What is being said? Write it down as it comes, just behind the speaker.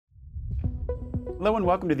Hello and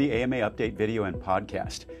welcome to the AMA Update video and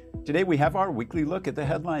podcast. Today we have our weekly look at the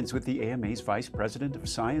headlines with the AMA's Vice President of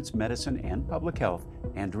Science, Medicine, and Public Health,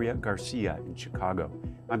 Andrea Garcia in Chicago.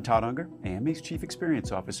 I'm Todd Unger, AMA's Chief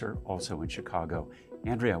Experience Officer, also in Chicago.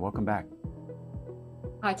 Andrea, welcome back.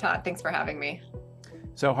 Hi, Todd. Thanks for having me.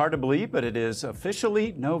 So hard to believe, but it is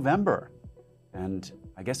officially November. And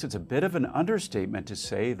I guess it's a bit of an understatement to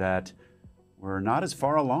say that we're not as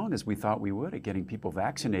far along as we thought we would at getting people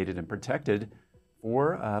vaccinated and protected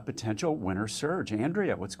for a potential winter surge.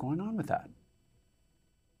 Andrea, what's going on with that?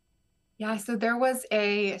 Yeah, so there was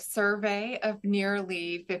a survey of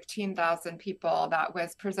nearly 15,000 people that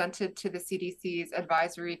was presented to the CDC's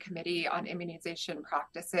Advisory Committee on Immunization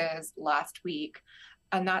Practices last week.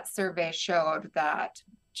 And that survey showed that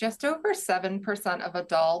just over 7% of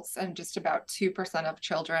adults and just about 2% of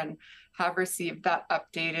children have received that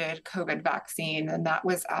updated COVID vaccine, and that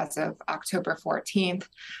was as of October 14th.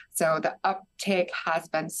 So the uptake has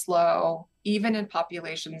been slow, even in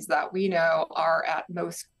populations that we know are at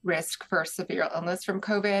most risk for severe illness from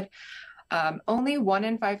COVID. Only 1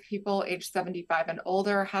 in 5 people aged 75 and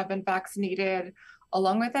older have been vaccinated,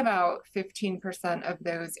 along with about 15% of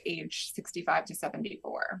those aged 65 to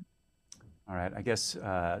 74. All right, I guess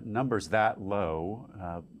numbers that low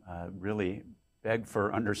really beg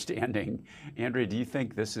for understanding. Andrea, do you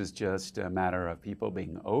think this is just a matter of people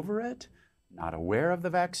being over it, not aware of the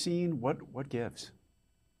vaccine? What gives?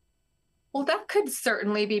 Well, that could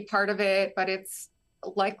certainly be part of it, but it's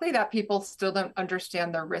likely that people still don't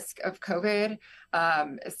understand the risk of COVID,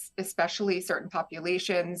 especially certain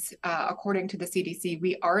populations. According to the CDC,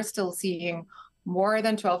 we are still seeing more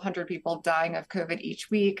than 1,200 people dying of COVID each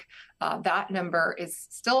week. That number is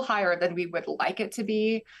still higher than we would like it to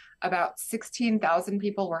be. About 16,000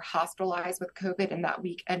 people were hospitalized with COVID in that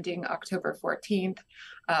week ending October 14th.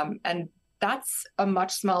 And that's a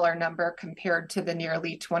much smaller number compared to the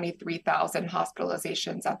nearly 23,000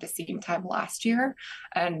 hospitalizations at the same time last year.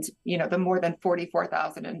 And, the more than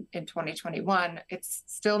 44,000 in 2021, it's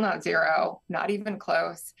still not zero, not even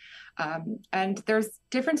close. And there's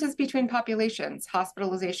differences between populations.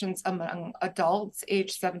 Hospitalizations among adults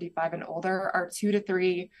aged 75 and older are 2 to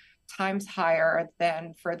 3 times higher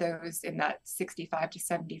than for those in that 65 to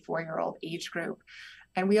 74-year-old age group.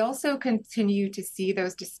 And we also continue to see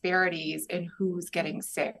those disparities in who's getting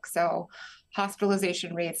sick. So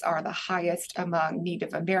hospitalization rates are the highest among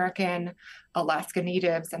Native American, Alaska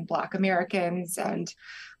Natives, and Black Americans. And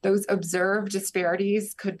those observed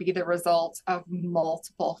disparities could be the result of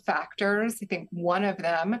multiple factors. I think one of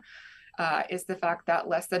them is the fact that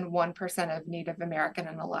less than 1% of Native American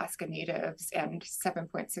and Alaska Natives and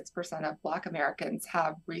 7.6% of Black Americans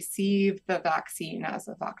have received the vaccine as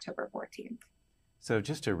of October 14th. So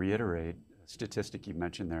just to reiterate, a statistic you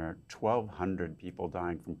mentioned there, 1,200 people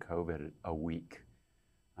dying from COVID a week.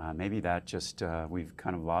 Maybe that just, we've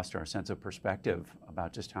kind of lost our sense of perspective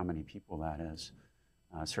about just how many people that is,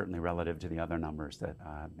 certainly relative to the other numbers that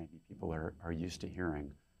maybe people are used to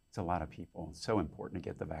hearing. It's a lot of people. It's so important to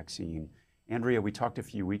get the vaccine. Andrea, we talked a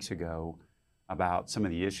few weeks ago about some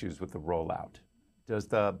of the issues with the rollout. Does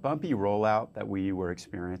the bumpy rollout that we were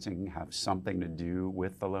experiencing have something to do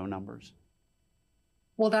with the low numbers?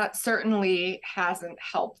 Well, that certainly hasn't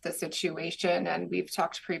helped the situation. And we've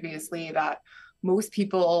talked previously that most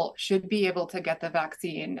people should be able to get the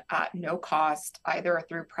vaccine at no cost, either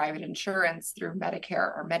through private insurance, through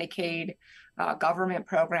Medicare or Medicaid. Government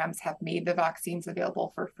programs have made the vaccines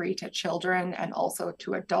available for free to children and also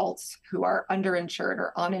to adults who are underinsured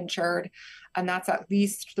or uninsured. And that's at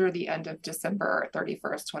least through the end of December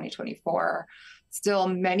 31st, 2024. Still,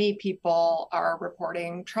 many people are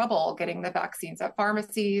reporting trouble getting the vaccines at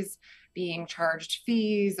pharmacies, being charged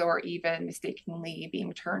fees, or even mistakenly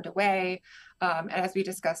being turned away. And as we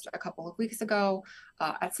discussed a couple of weeks ago,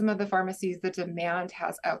 at some of the pharmacies, the demand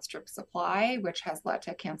has outstripped supply, which has led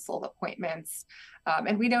to canceled appointments.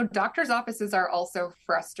 And we know doctors' offices are also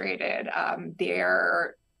frustrated.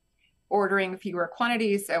 They're ordering fewer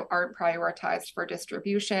quantities, so aren't prioritized for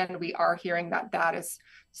distribution. We are hearing that is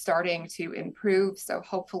starting to improve. So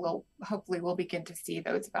hopefully we'll begin to see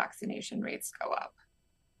those vaccination rates go up.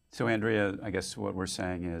 So Andrea, I guess what we're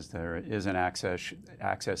saying is there is an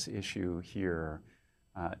access issue here.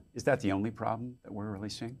 Is that the only problem that we're really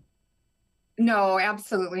seeing? No,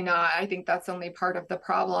 absolutely not. I think that's only part of the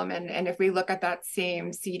problem. And if we look at that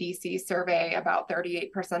same CDC survey, about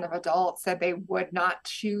 38% of adults said they would not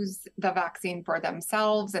choose the vaccine for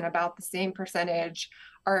themselves, and about the same percentage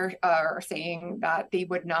are saying that they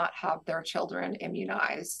would not have their children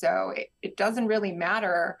immunized. So it doesn't really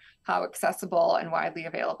matter how accessible and widely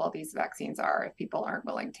available these vaccines are if people aren't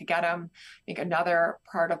willing to get them. I think another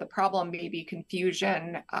part of the problem may be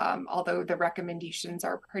confusion. Although the recommendations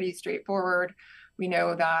are pretty straightforward, we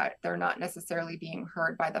know that they're not necessarily being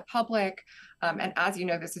heard by the public. And as you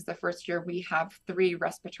know, this is the first year we have 3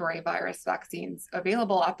 respiratory virus vaccines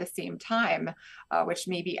available at the same time, which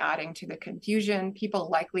may be adding to the confusion.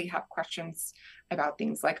 People likely have questions about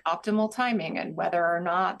things like optimal timing and whether or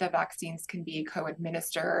not the vaccines can be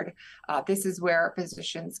co-administered. This is where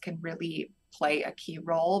physicians can really play a key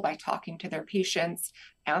role by talking to their patients,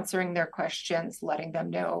 answering their questions, letting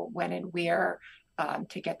them know when and where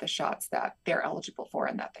to get the shots that they're eligible for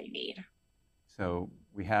and that they need. So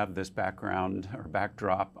we have this background or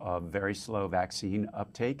backdrop of very slow vaccine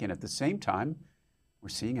uptake, and at the same time, we're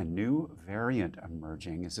seeing a new variant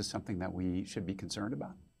emerging. Is this something that we should be concerned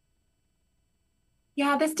about?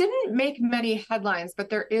 Yeah, this didn't make many headlines,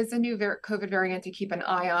 but there is a new COVID variant to keep an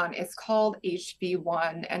eye on. It's called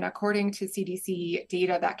HV1, and according to CDC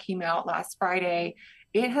data that came out last Friday,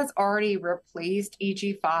 it has already replaced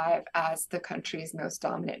EG5 as the country's most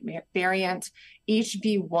dominant variant.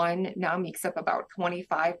 HV1 now makes up about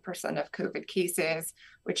 25% of COVID cases,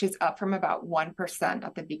 which is up from about 1%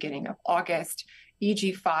 at the beginning of August.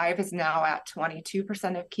 EG5 is now at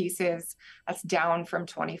 22% of cases. That's down from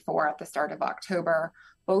 24 at the start of October.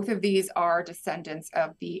 Both of these are descendants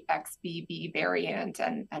of the XBB variant.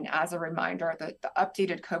 And as a reminder, the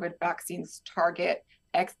updated COVID vaccines target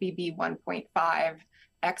XBB 1.5.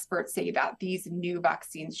 Experts say that these new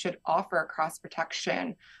vaccines should offer cross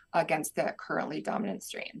protection against the currently dominant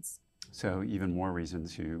strains. So even more reason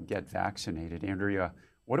to get vaccinated. Andrea,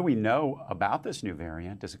 what do we know about this new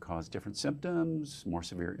variant? Does it cause different symptoms, more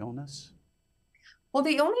severe illness? Well,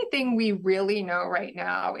 the only thing we really know right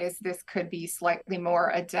now is this could be slightly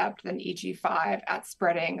more adept than EG5 at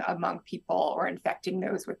spreading among people or infecting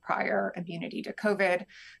those with prior immunity to COVID.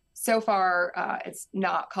 So far, it's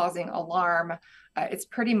not causing alarm. It's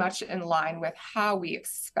pretty much in line with how we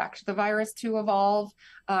expect the virus to evolve.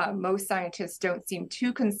 Most scientists don't seem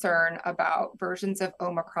too concerned about versions of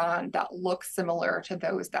Omicron that look similar to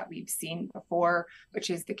those that we've seen before, which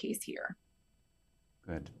is the case here.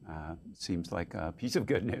 Good. Seems like a piece of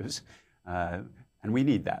good news, and we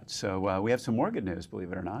need that. So we have some more good news,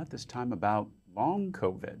 believe it or not, this time about long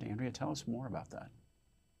COVID. Andrea, tell us more about that.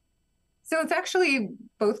 So it's actually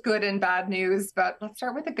both good and bad news, but let's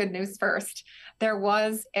start with the good news first. There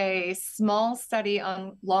was a small study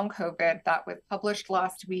on long COVID that was published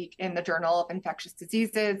last week in the Journal of Infectious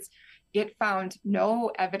Diseases. It found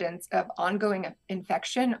no evidence of ongoing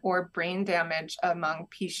infection or brain damage among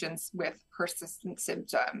patients with persistent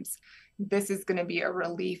symptoms. This is going to be a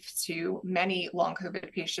relief to many long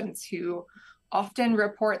COVID patients who often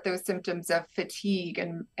report those symptoms of fatigue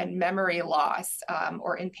and memory loss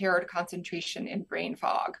or impaired concentration and brain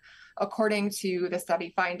fog. According to the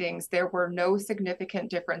study findings, there were no significant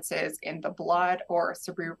differences in the blood or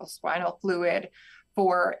cerebrospinal fluid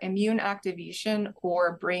for immune activation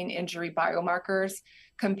or brain injury biomarkers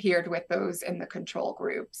compared with those in the control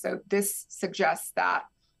group. So this suggests that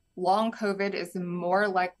long COVID is more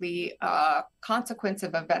likely a consequence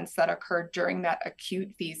of events that occurred during that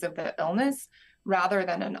acute phase of the illness rather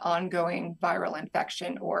than an ongoing viral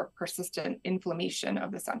infection or persistent inflammation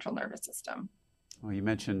of the central nervous system. Well, you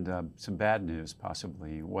mentioned some bad news,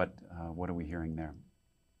 possibly. What are we hearing there?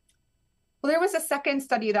 Well, there was a second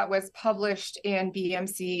study that was published in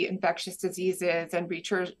BMC Infectious Diseases, and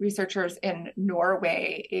researchers in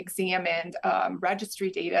Norway examined registry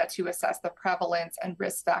data to assess the prevalence and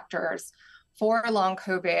risk factors for long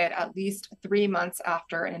COVID at least 3 months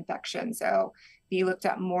after an infection. So they looked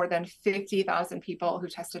at more than 50,000 people who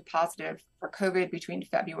tested positive for COVID between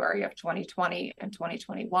February of 2020 and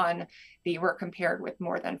 2021. They were compared with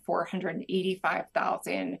more than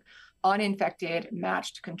 485,000 uninfected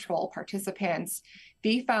matched control participants.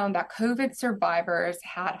 They found that COVID survivors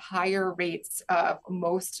had higher rates of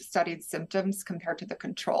most studied symptoms compared to the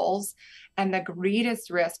controls, and the greatest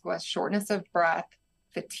risk was shortness of breath,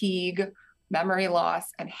 fatigue, memory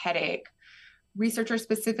loss, and headache. Researchers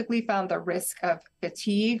specifically found the risk of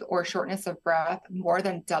fatigue or shortness of breath more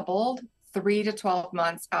than doubled 3 to 12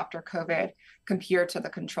 months after COVID compared to the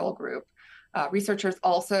control group. Researchers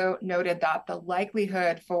also noted that the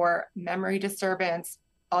likelihood for memory disturbance,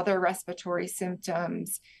 other respiratory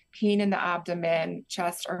symptoms, pain in the abdomen,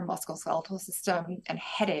 chest or musculoskeletal system, and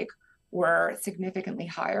headache were significantly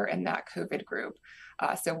higher in that COVID group.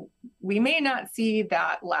 So we may not see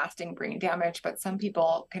that lasting brain damage, but some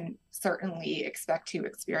people can certainly expect to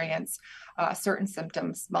experience certain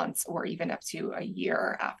symptoms months or even up to a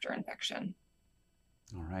year after infection.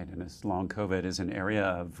 All right, and as long COVID is an area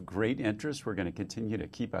of great interest, we're going to continue to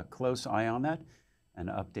keep a close eye on that and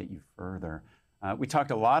update you further. We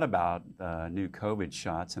talked a lot about the new COVID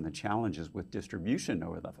shots and the challenges with distribution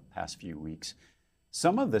over the past few weeks.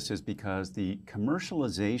 Some of this is because the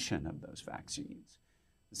commercialization of those vaccines.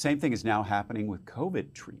 The same thing is now happening with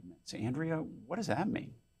COVID treatments. Andrea, what does that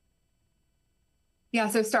mean? Yeah,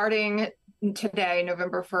 so starting today,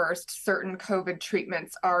 November 1st, certain COVID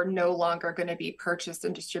treatments are no longer going to be purchased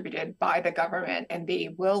and distributed by the government, and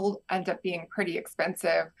they will end up being pretty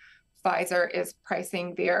expensive. Pfizer is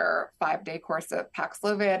pricing their 5-day course of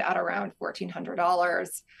Paxlovid at around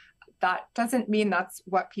 $1,400. That doesn't mean that's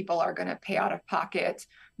what people are going to pay out of pocket.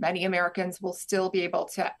 Many Americans will still be able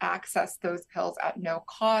to access those pills at no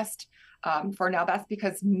cost. For now, that's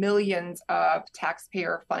because millions of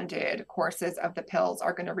taxpayer-funded courses of the pills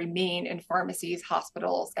are going to remain in pharmacies,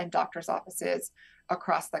 hospitals, and doctors' offices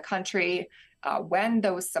across the country. When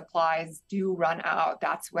those supplies do run out,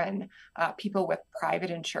 that's when people with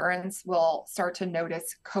private insurance will start to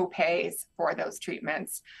notice copays for those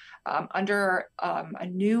treatments. Under a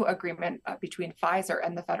new agreement between Pfizer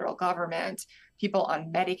and the federal government, people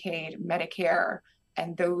on Medicaid, Medicare,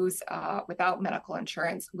 and those without medical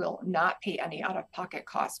insurance will not pay any out-of-pocket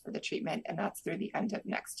costs for the treatment, and that's through the end of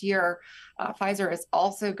next year. Pfizer is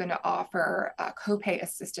also going to offer copay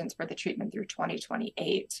assistance for the treatment through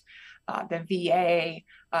 2028. The VA,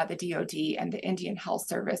 the DoD, and the Indian Health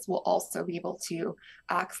Service will also be able to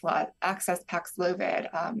access Paxlovid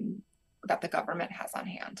that the government has on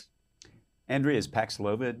hand. Andrea, is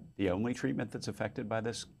Paxlovid the only treatment that's affected by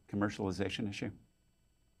this commercialization issue?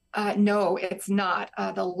 No, it's not.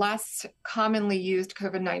 The less commonly used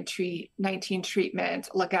COVID-19 treatment,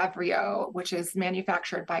 Lagevrio, which is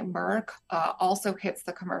manufactured by Merck, also hits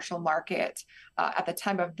the commercial market. At the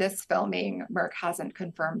time of this filming, Merck hasn't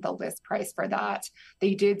confirmed the list price for that.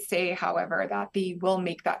 They did say, however, that they will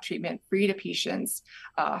make that treatment free to patients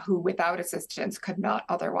who, without assistance, could not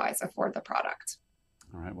otherwise afford the product.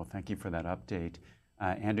 All right, well, thank you for that update.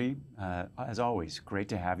 Andy, as always, great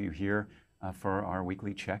to have you here for our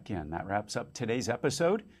weekly check-in. That wraps up today's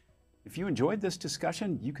episode. If you enjoyed this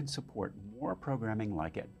discussion, you can support more programming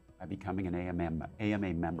like it by becoming an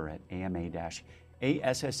AMA member at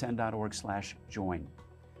ama-assn.org/join.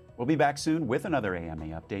 We'll be back soon with another AMA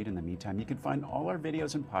update. In the meantime, you can find all our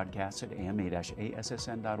videos and podcasts at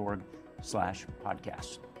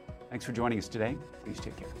ama-assn.org/podcasts. Thanks for joining us today. Please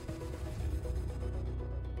take care.